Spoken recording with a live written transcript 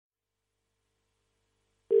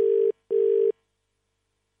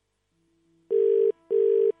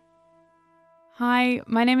Hi,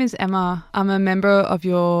 my name is Emma. I'm a member of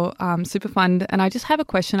your super fund, and I just have a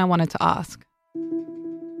question I wanted to ask.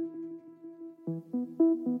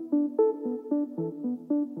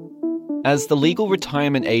 As the legal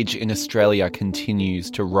retirement age in Australia continues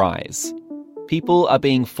to rise, people are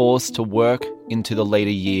being forced to work into the later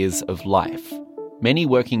years of life, many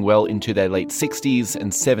working well into their late 60s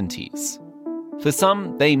and 70s. For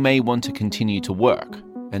some, they may want to continue to work,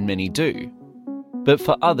 and many do. But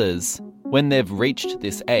for others, when they've reached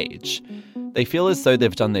this age, they feel as though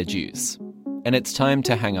they've done their dues, and it's time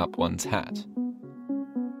to hang up one's hat.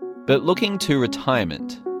 But looking to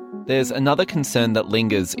retirement, there's another concern that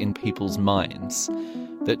lingers in people's minds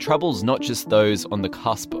that troubles not just those on the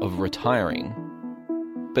cusp of retiring,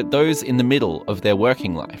 but those in the middle of their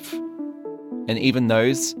working life, and even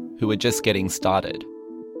those who are just getting started.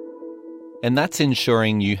 And that's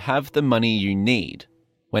ensuring you have the money you need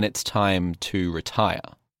when it's time to retire.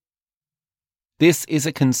 This is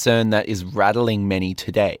a concern that is rattling many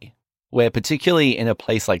today, where particularly in a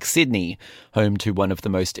place like Sydney, home to one of the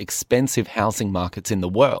most expensive housing markets in the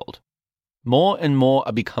world, more and more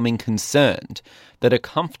are becoming concerned that a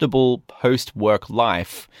comfortable post-work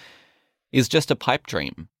life is just a pipe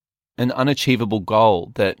dream, an unachievable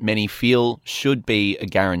goal that many feel should be a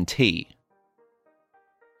guarantee.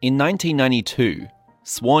 In 1992,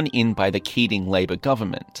 sworn in by the Keating Labor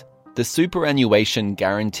government, the superannuation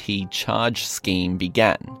guarantee charge scheme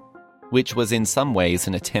began, which was in some ways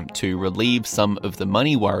an attempt to relieve some of the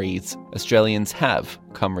money worries Australians have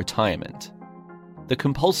come retirement. The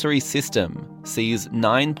compulsory system sees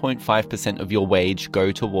 9.5% of your wage go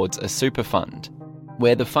towards a super fund,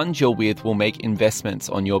 where the fund you're with will make investments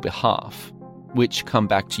on your behalf, which come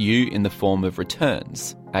back to you in the form of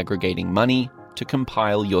returns, aggregating money to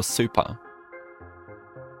compile your super.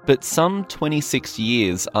 But some 26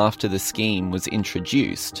 years after the scheme was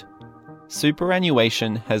introduced,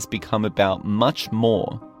 superannuation has become about much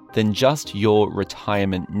more than just your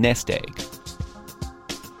retirement nest egg.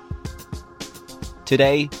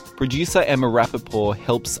 Today, producer Emma Rappaport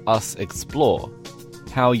helps us explore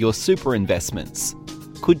how your super investments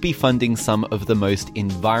could be funding some of the most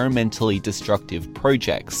environmentally destructive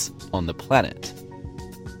projects on the planet,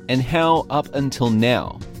 and how up until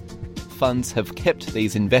now, funds have kept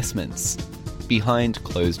these investments behind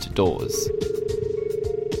closed doors.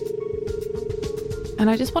 And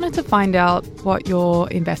I just wanted to find out what you're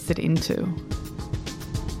invested into.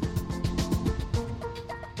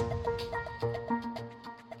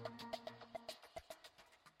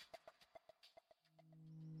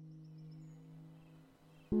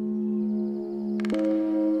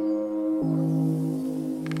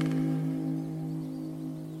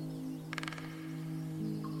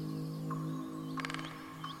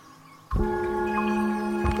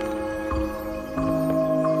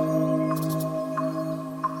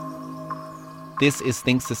 This is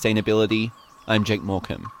Think Sustainability. I'm Jake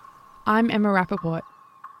Morecambe. I'm Emma Rappaport.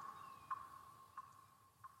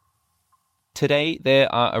 Today,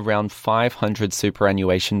 there are around 500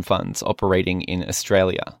 superannuation funds operating in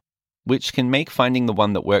Australia, which can make finding the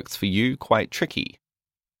one that works for you quite tricky.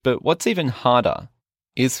 But what's even harder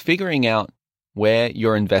is figuring out where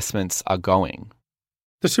your investments are going.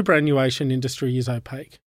 The superannuation industry is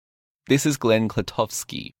opaque. This is Glenn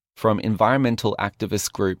Klotowski from environmental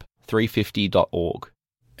activist group 350.org.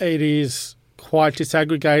 It is quite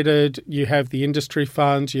disaggregated. You have the industry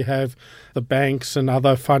funds, you have the banks and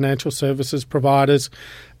other financial services providers,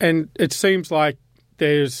 and it seems like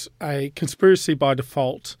there's a conspiracy by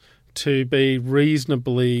default to be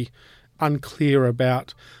reasonably unclear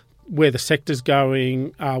about where the sector's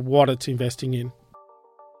going, what it's investing in.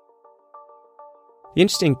 The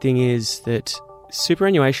interesting thing is that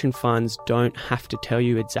superannuation funds don't have to tell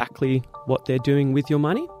you exactly what they're doing with your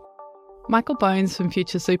money. Michael Bones from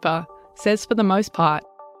Future Super says for the most part,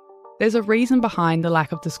 there's a reason behind the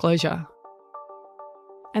lack of disclosure.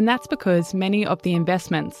 And that's because many of the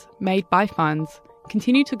investments made by funds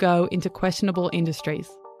continue to go into questionable industries.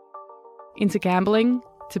 Into gambling,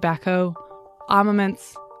 tobacco,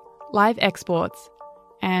 armaments, live exports,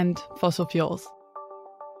 and fossil fuels.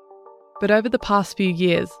 But over the past few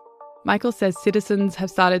years, Michael says citizens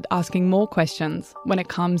have started asking more questions when it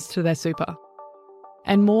comes to their super.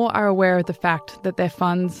 And more are aware of the fact that their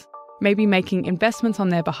funds may be making investments on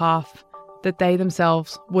their behalf that they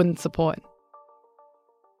themselves wouldn't support.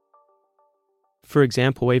 For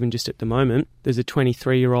example, even just at the moment, there's a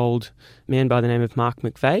 23-year-old man by the name of Mark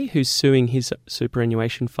McVeigh who's suing his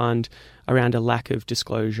superannuation fund around a lack of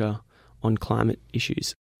disclosure on climate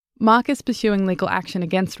issues. Mark is pursuing legal action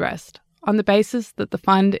against Rest on the basis that the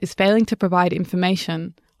fund is failing to provide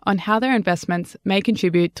information on how their investments may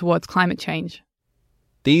contribute towards climate change.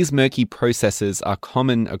 These murky processes are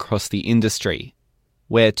common across the industry,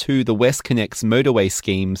 where too the WestConnex motorway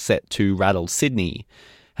scheme set to rattle Sydney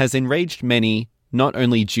has enraged many not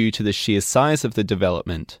only due to the sheer size of the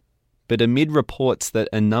development, but amid reports that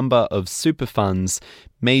a number of super funds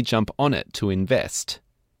may jump on it to invest,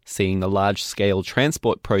 seeing the large-scale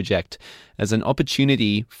transport project as an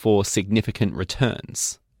opportunity for significant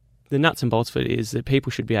returns. The nuts and bolts of it is that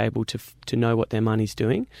people should be able to know what their money's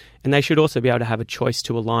doing, and they should also be able to have a choice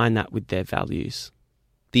to align that with their values.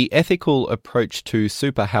 The ethical approach to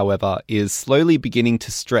super, however, is slowly beginning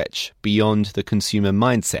to stretch beyond the consumer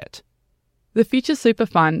mindset. The Future Super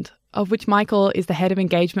Fund, of which Michael is the head of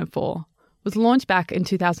engagement for, was launched back in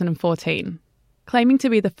 2014, claiming to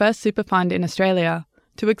be the first super fund in Australia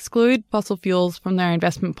to exclude fossil fuels from their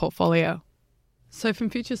investment portfolio. So from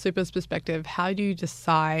Future Super's perspective, how do you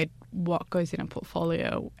decide what goes in a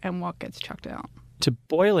portfolio and what gets chucked out? To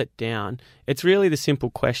boil it down, it's really the simple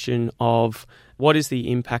question of what is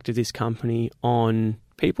the impact of this company on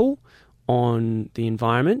people, on the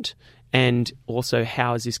environment, and also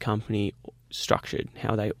how is this company structured, how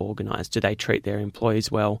are they organised, do they treat their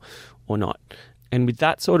employees well or not? And with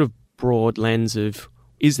that sort of broad lens of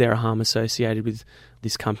is there a harm associated with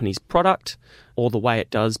this company's product or the way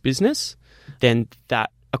it does business, then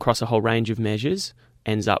that, across a whole range of measures,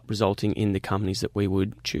 ends up resulting in the companies that we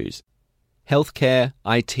would choose. Healthcare,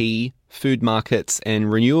 IT, food markets,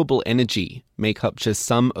 and renewable energy make up just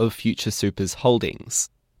some of Future Super's holdings.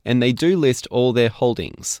 And they do list all their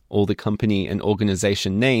holdings, all the company and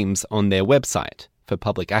organisation names on their website for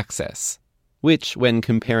public access, which, when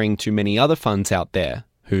comparing to many other funds out there,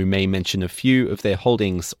 who may mention a few of their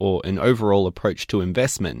holdings or an overall approach to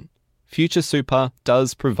investment, Future Super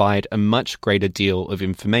does provide a much greater deal of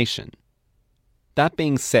information. That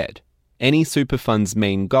being said, any super fund's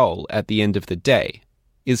main goal at the end of the day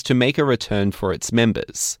is to make a return for its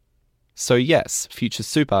members. So yes, Future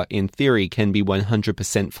Super in theory can be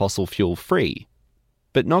 100% fossil fuel free,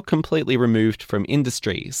 but not completely removed from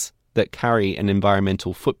industries that carry an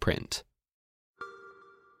environmental footprint.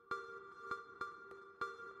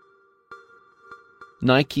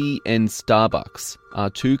 Nike and Starbucks are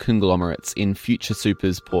two conglomerates in Future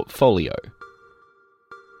Super's portfolio.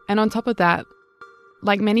 And on top of that,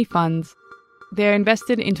 like many funds, they're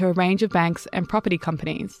invested into a range of banks and property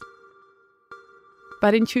companies.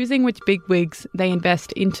 But in choosing which bigwigs they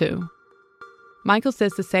invest into, Michael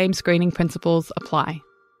says the same screening principles apply.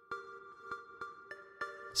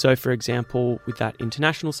 So, for example, with that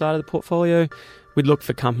international side of the portfolio, we'd look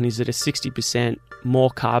for companies that are 60% more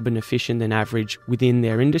carbon efficient than average within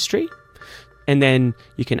their industry. And then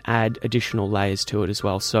you can add additional layers to it as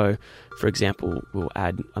well. So, for example, we'll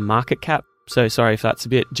add a market cap. So sorry if that's a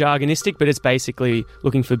bit jargonistic, but it's basically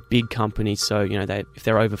looking for big companies. So, if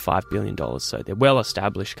they're over $5 billion, so they're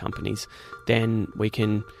well-established companies, then we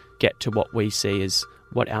can get to what we see as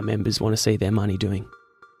what our members want to see their money doing.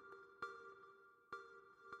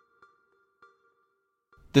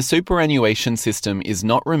 The superannuation system is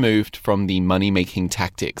not removed from the money-making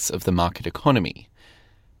tactics of the market economy.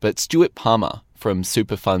 But Stuart Palmer from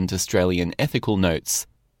Superfund Australian Ethical notes,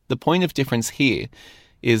 the point of difference here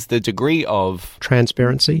is the degree of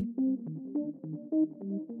transparency.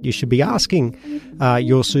 You should be asking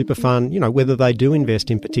your super fund, whether they do invest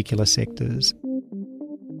in particular sectors.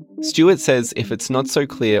 Stuart says if it's not so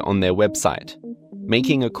clear on their website,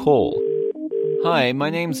 making a call. Hi, my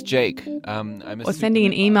name's Jake. Or sending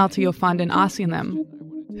an email to your fund and asking them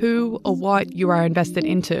who or what you are invested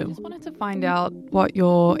into. I just wanted to find out what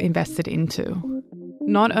you're invested into.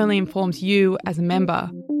 Not only informs you as a member,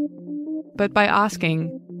 but by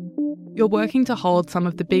asking, you're working to hold some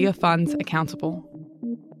of the bigger funds accountable.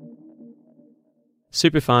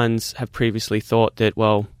 Super funds have previously thought that,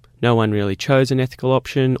 no one really chose an ethical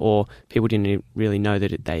option or people didn't really know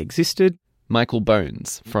that they existed. Michael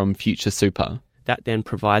Bones from Future Super. That then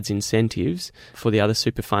provides incentives for the other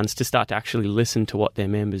super funds to start to actually listen to what their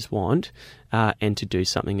members want and to do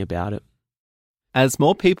something about it. As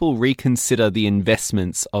more people reconsider the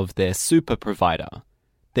investments of their super provider,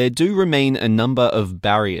 there do remain a number of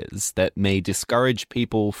barriers that may discourage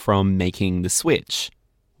people from making the switch.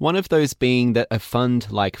 One of those being that a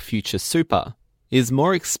fund like Future Super is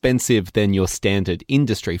more expensive than your standard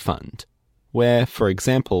industry fund, where, for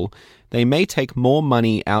example, they may take more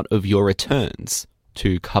money out of your returns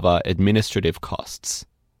to cover administrative costs.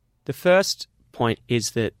 The first point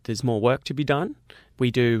is that there's more work to be done.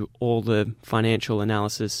 We do all the financial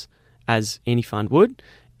analysis as any fund would,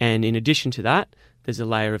 and in addition to that, there's a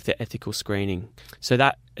layer of the ethical screening. So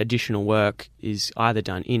that additional work is either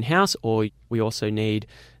done in-house, or we also need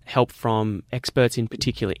help from experts in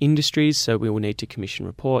particular industries, so we will need to commission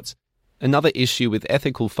reports. Another issue with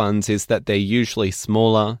ethical funds is that they're usually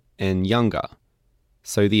smaller and younger,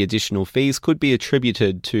 so the additional fees could be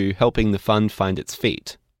attributed to helping the fund find its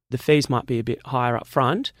feet. The fees might be a bit higher up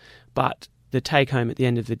front, but the take-home at the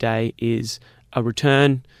end of the day is a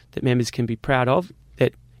return that members can be proud of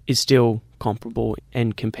that is still comparable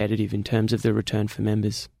and competitive in terms of the return for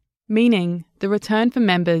members. Meaning the return for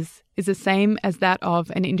members is the same as that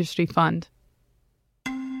of an industry fund.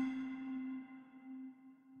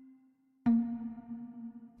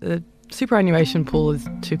 The superannuation pool is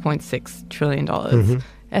 $2.6 trillion. Mm-hmm.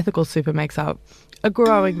 Ethical super makes up a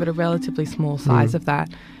growing but a relatively small size of that.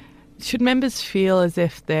 Should members feel as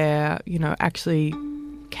if they're, actually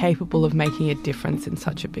capable of making a difference in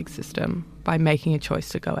such a big system by making a choice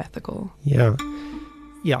to go ethical? Yeah,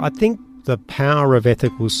 I think the power of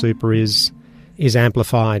ethical super is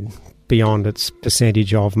amplified beyond its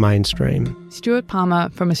percentage of mainstream. Stuart Palmer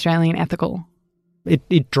from Australian Ethical.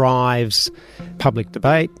 It drives public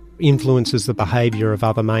debate, influences the behaviour of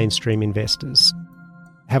other mainstream investors.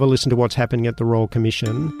 Have a listen to what's happening at the Royal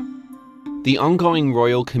Commission. The ongoing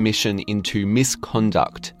Royal Commission into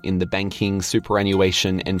misconduct in the banking,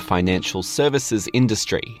 superannuation and financial services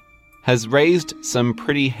industry has raised some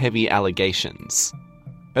pretty heavy allegations.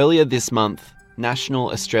 Earlier this month,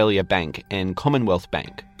 National Australia Bank and Commonwealth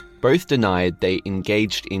Bank both denied they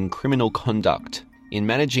engaged in criminal conduct in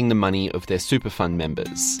managing the money of their super fund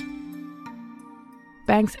members.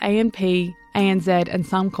 Banks AMP, ANZ and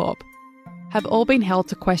Suncorp have all been held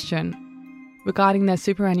to question regarding their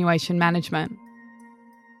superannuation management.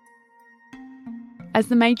 As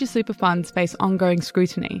the major super funds face ongoing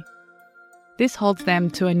scrutiny, this holds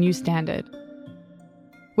them to a new standard.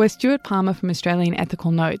 Where Stuart Palmer from Australian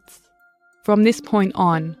Ethical notes, from this point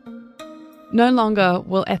on, no longer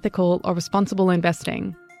will ethical or responsible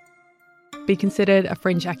investing be considered a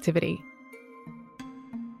fringe activity.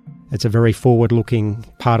 It's a very forward-looking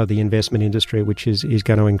part of the investment industry which is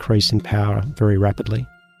going to increase in power very rapidly.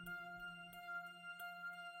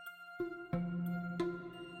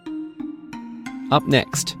 Up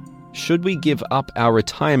next, should we give up our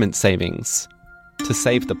retirement savings to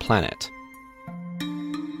save the planet?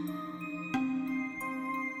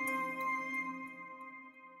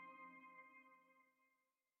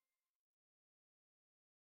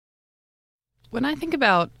 When I think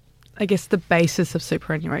about, the basis of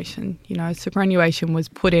superannuation, superannuation was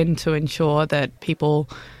put in to ensure that people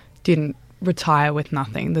didn't retire with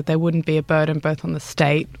nothing, that there wouldn't be a burden both on the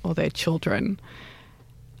state or their children.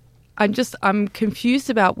 I'm confused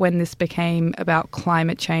about when this became about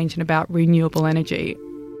climate change and about renewable energy.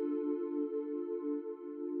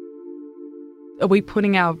 Are we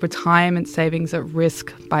putting our retirement savings at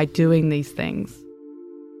risk by doing these things?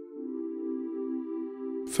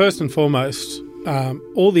 First and foremost,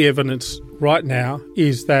 all the evidence right now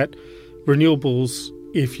is that renewables,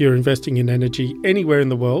 if you're investing in energy anywhere in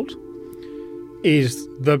the world, is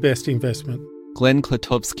the best investment. Glenn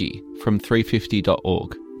Klatovsky from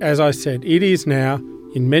 350.org. As I said, it is now,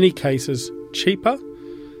 in many cases, cheaper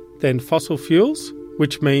than fossil fuels,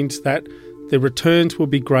 which means that the returns will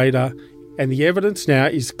be greater. And the evidence now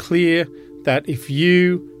is clear that if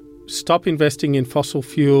you stop investing in fossil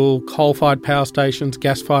fuel, coal-fired power stations,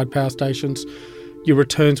 gas-fired power stations, your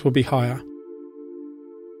returns will be higher.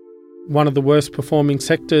 One of the worst performing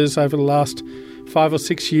sectors over the last 5 or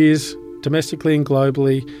 6 years, domestically and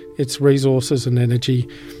globally, it's resources and energy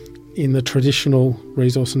in the traditional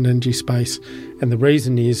resource and energy space. And the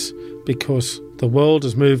reason is because the world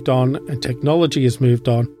has moved on and technology has moved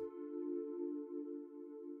on.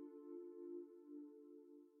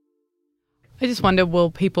 I just wonder,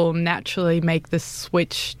 will people naturally make the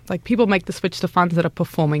switch? Like, people make the switch to funds that are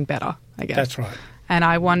performing better, I guess. That's right. And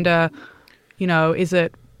I wonder, is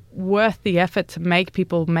it worth the effort to make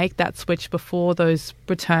people make that switch before those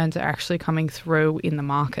returns are actually coming through in the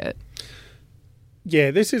market?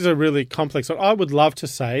 Yeah, this is a really complex one. I would love to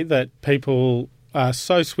say that people are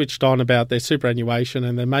so switched on about their superannuation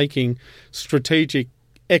and they're making strategic,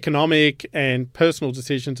 economic and personal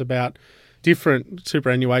decisions about different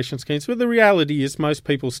superannuation schemes. But the reality is most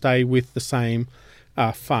people stay with the same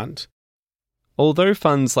fund. Although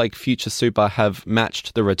funds like Future Super have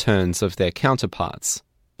matched the returns of their counterparts,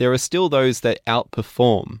 there are still those that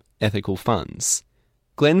outperform ethical funds.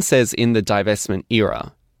 Glenn says in the divestment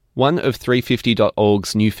era, one of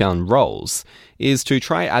 350.org's newfound roles is to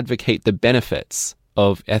try advocate the benefits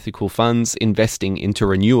of ethical funds investing into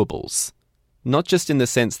renewables, not just in the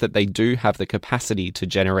sense that they do have the capacity to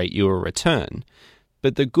generate you a return,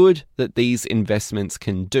 but the good that these investments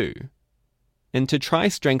can do. And to try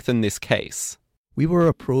strengthen this case, we were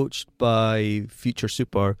approached by Future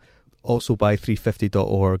Super, also by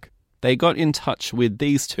 350.org. They got in touch with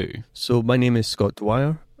these two. So my name is Scott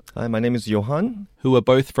Dwyer. Hi, my name is Johan. Who are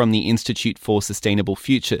both from the Institute for Sustainable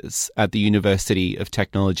Futures at the University of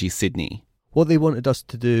Technology, Sydney. What they wanted us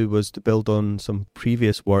to do was to build on some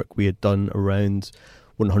previous work we had done around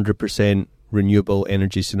 100% renewable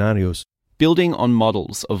energy scenarios. Building on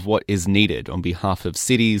models of what is needed on behalf of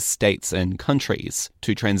cities, states and countries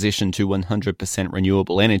to transition to 100%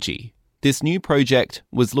 renewable energy, this new project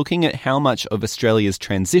was looking at how much of Australia's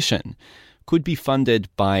transition could be funded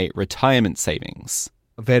by retirement savings.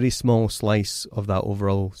 A very small slice of that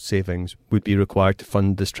overall savings would be required to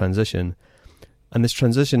fund this transition. And this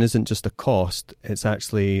transition isn't just a cost, it's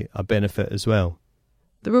actually a benefit as well.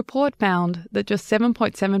 The report found that just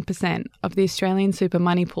 7.7% of the Australian super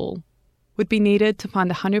money pool would be needed to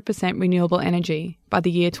fund 100% renewable energy by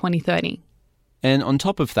the year 2030. And on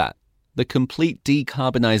top of that, the complete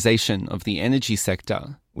decarbonisation of the energy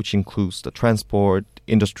sector, which includes the transport,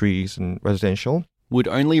 industries and residential, would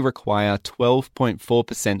only require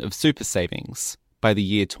 12.4% of super savings by the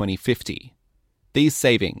year 2050. These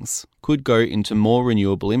savings could go into more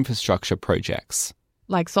renewable infrastructure projects,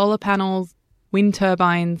 like solar panels, wind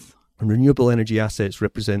turbines. And renewable energy assets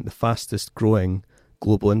represent the fastest growing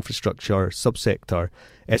global infrastructure subsector,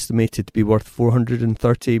 estimated to be worth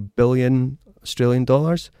 430 billion Australian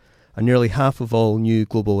dollars. And nearly half of all new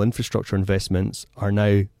global infrastructure investments are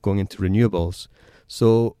now going into renewables.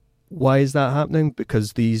 So why is that happening?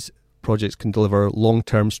 Because these projects can deliver a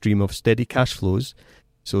long-term stream of steady cash flows.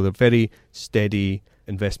 So they're very steady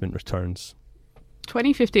investment returns.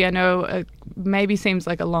 2050, I know, maybe seems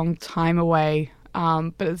like a long time away,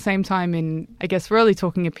 but at the same time, I guess we're only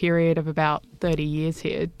talking a period of about 30 years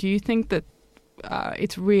here. Do you think that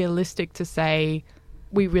it's realistic to say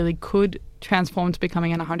we really could transform to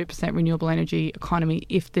becoming an 100% renewable energy economy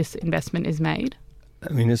if this investment is made?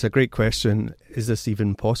 I mean, it's a great question. Is this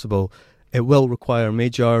even possible? It will require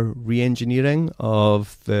major re-engineering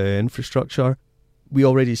of the infrastructure. We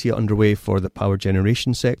already see it underway for the power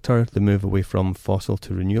generation sector, the move away from fossil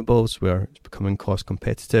to renewables, where it's becoming cost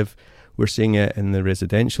competitive. We're seeing it in the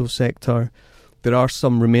residential sector. There are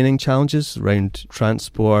some remaining challenges around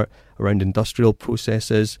transport, around industrial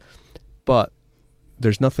processes, but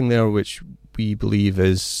there's nothing there which we believe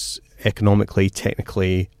is economically,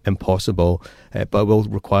 technically impossible, but will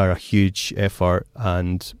require a huge effort,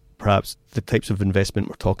 and perhaps the types of investment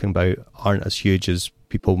we're talking about aren't as huge as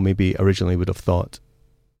people maybe originally would have thought.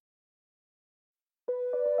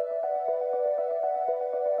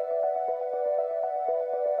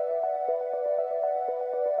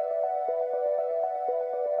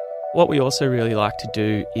 What we also really like to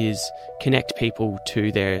do is connect people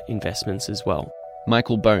to their investments as well.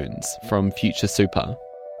 Michael Bones from Future Super.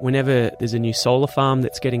 Whenever there's a new solar farm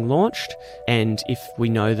that's getting launched, and if we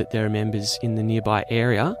know that there are members in the nearby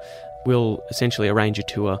area, we'll essentially arrange a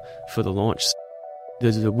tour for the launch.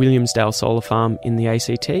 There's a Williamsdale solar farm in the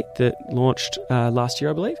ACT that launched last year,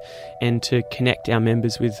 I believe, and to connect our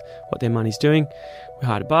members with what their money's doing, we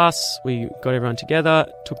hired a bus, we got everyone together,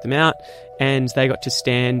 took them out, and they got to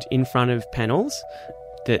stand in front of panels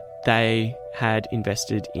that they had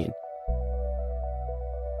invested in.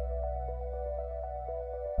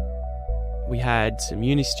 We had some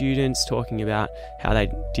uni students talking about how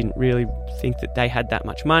they didn't really think that they had that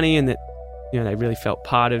much money and that, you know, they really felt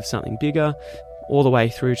part of something bigger, all the way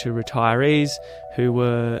through to retirees who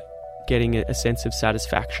were getting a sense of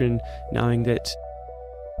satisfaction knowing that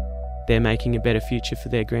they're making a better future for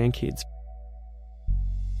their grandkids.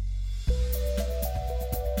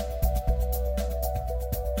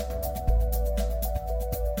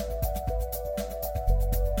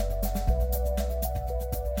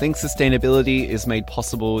 Think Sustainability is made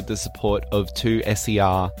possible with the support of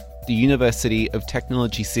 2SER, the University of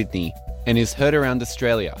Technology Sydney, and is heard around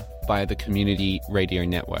Australia via the Community Radio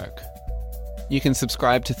Network. You can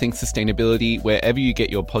subscribe to Think Sustainability wherever you get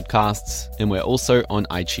your podcasts, and we're also on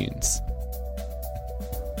iTunes.